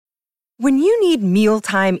When you need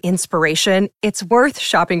mealtime inspiration, it's worth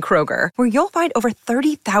shopping Kroger, where you'll find over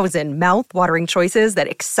 30,000 mouth-watering choices that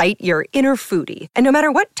excite your inner foodie. And no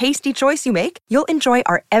matter what tasty choice you make, you'll enjoy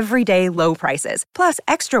our everyday low prices, plus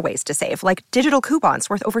extra ways to save, like digital coupons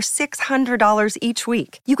worth over $600 each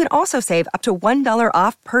week. You can also save up to $1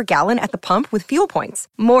 off per gallon at the pump with fuel points.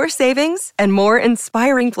 More savings and more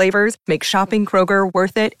inspiring flavors make shopping Kroger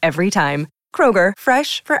worth it every time. Kroger,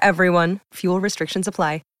 fresh for everyone. Fuel restrictions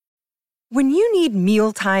apply. When you need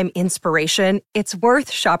mealtime inspiration, it's worth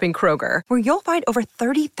shopping Kroger, where you'll find over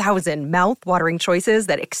 30,000 mouth-watering choices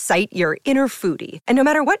that excite your inner foodie. And no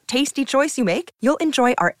matter what tasty choice you make, you'll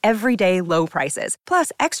enjoy our everyday low prices,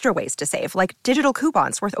 plus extra ways to save, like digital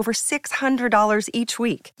coupons worth over $600 each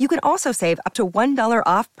week. You can also save up to $1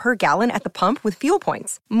 off per gallon at the pump with fuel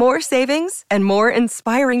points. More savings and more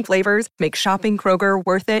inspiring flavors make shopping Kroger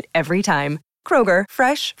worth it every time. Kroger,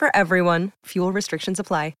 fresh for everyone. Fuel restrictions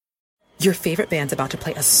apply. Your favorite band's about to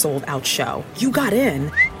play a sold-out show. You got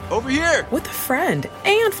in. Over here! With a friend.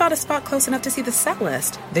 And found a spot close enough to see the set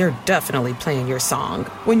list. They're definitely playing your song.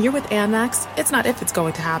 When you're with Amex, it's not if it's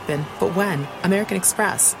going to happen, but when. American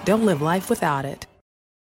Express. Don't live life without it.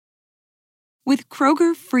 With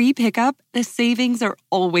Kroger Free Pickup, the savings are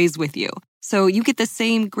always with you. So you get the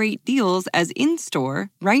same great deals as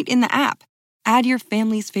in-store right in the app. Add your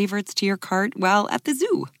family's favorites to your cart while at the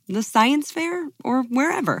zoo, the science fair, or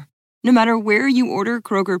wherever. No matter where you order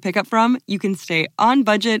Kroger Pickup from, you can stay on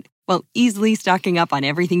budget while easily stocking up on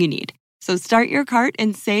everything you need. So start your cart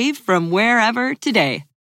and save from wherever today.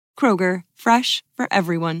 Kroger, fresh for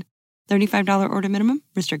everyone. $35 order minimum.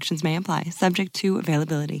 Restrictions may apply. Subject to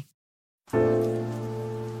availability.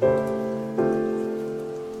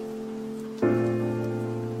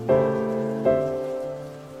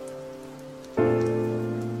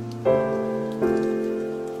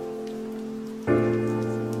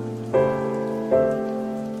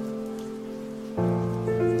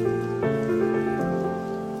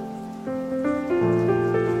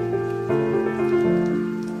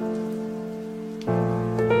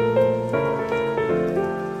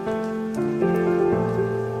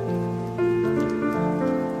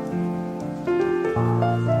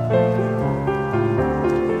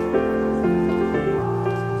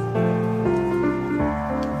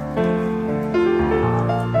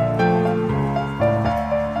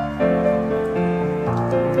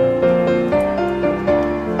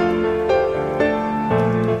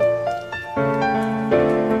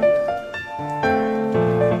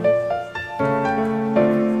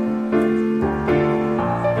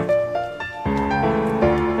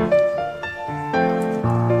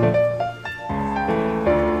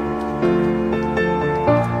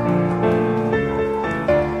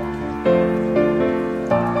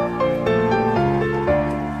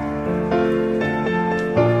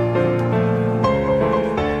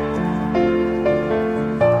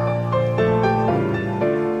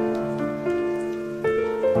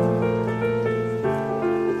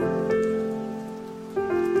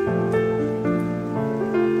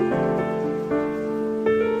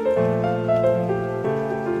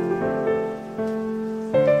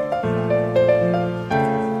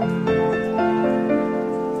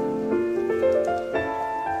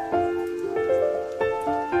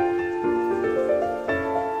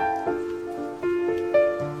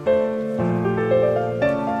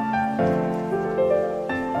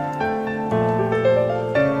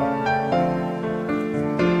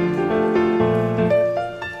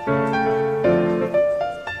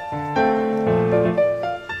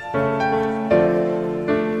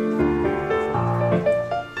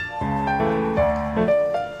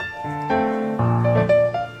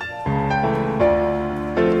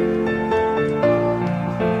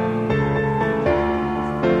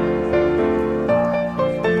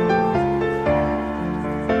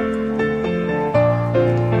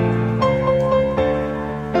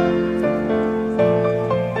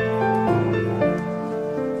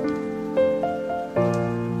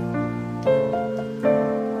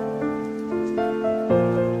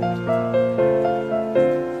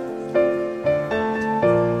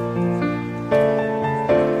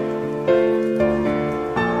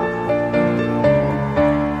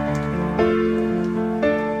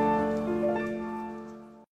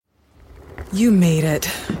 You made it.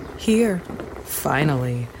 Here.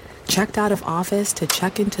 Finally. Checked out of office to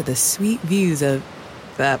check into the sweet views of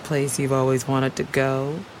that place you've always wanted to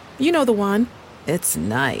go. You know the one. It's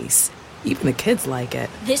nice. Even the kids like it.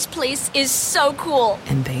 This place is so cool.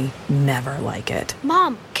 And they never like it.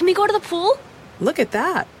 Mom, can we go to the pool? Look at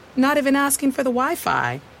that. Not even asking for the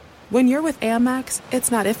Wi-Fi. When you're with Amex,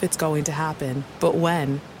 it's not if it's going to happen, but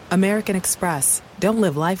when. American Express. Don't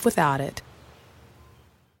live life without it.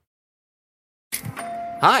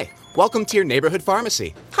 Hi, welcome to your neighborhood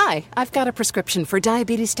pharmacy. Hi, I've got a prescription for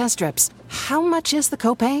diabetes test strips. How much is the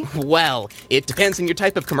copay? Well, it depends on your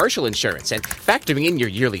type of commercial insurance and factoring in your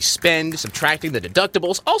yearly spend, subtracting the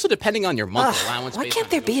deductibles, also depending on your monthly allowance. Why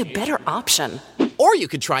can't there be a better option? Or you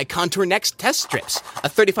could try Contour Next test strips. A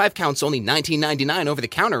 35 count's only $19.99 over the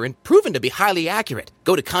counter and proven to be highly accurate.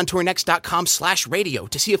 Go to contournext.com/radio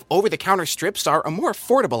to see if over-the-counter strips are a more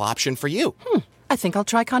affordable option for you. I think I'll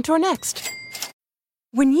try Contour Next.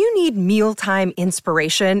 When you need mealtime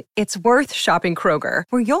inspiration, it's worth shopping Kroger,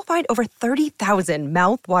 where you'll find over 30,000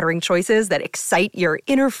 mouth-watering choices that excite your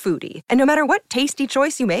inner foodie. And no matter what tasty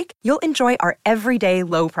choice you make, you'll enjoy our everyday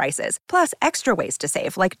low prices, plus extra ways to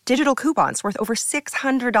save, like digital coupons worth over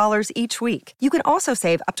 $600 each week. You can also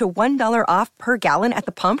save up to $1 off per gallon at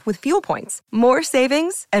the pump with fuel points. More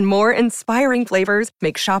savings and more inspiring flavors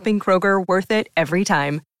make shopping Kroger worth it every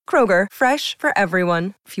time. Kroger, fresh for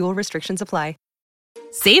everyone. Fuel restrictions apply.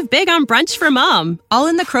 Save big on brunch for mom, all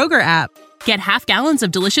in the Kroger app. Get half gallons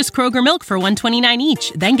of delicious Kroger milk for $1.29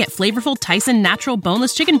 each. Then get flavorful Tyson natural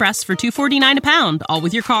boneless chicken breasts for $2.49 a pound, all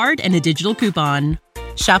with your card and a digital coupon.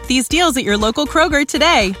 Shop these deals at your local Kroger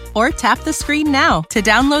today, or tap the screen now to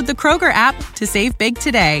download the Kroger app to save big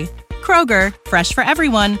today. Kroger, fresh for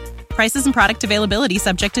everyone. Prices and product availability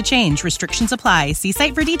subject to change. Restrictions apply. See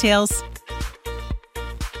site for details.